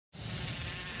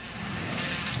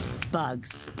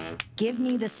bugs. Give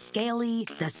me the scaly,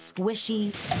 the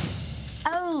squishy.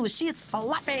 Oh, she's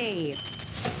fluffy.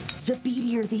 The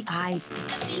beadier the eyes,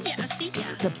 I see ya.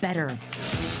 the better.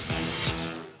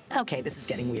 Okay, this is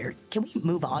getting weird. Can we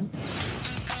move on?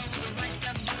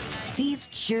 These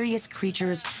curious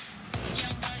creatures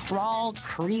crawl,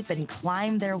 creep, and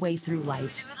climb their way through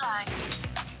life.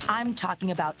 I'm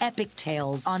talking about epic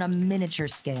tales on a miniature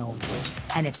scale,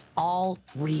 and it's all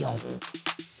real.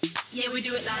 Yeah, we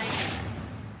do it live.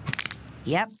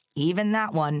 Yep, even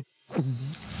that one.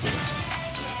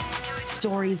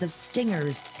 Stories of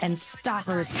stingers and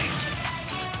stalkers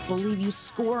will leave you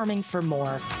squirming for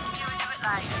more.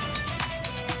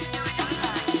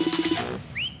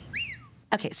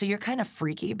 Okay, so you're kind of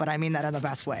freaky, but I mean that in the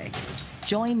best way.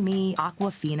 Join me,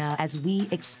 Aquafina, as we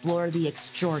explore the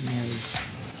extraordinary.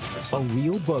 A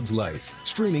Real Bug's Life,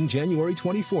 streaming January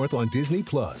 24th on Disney+.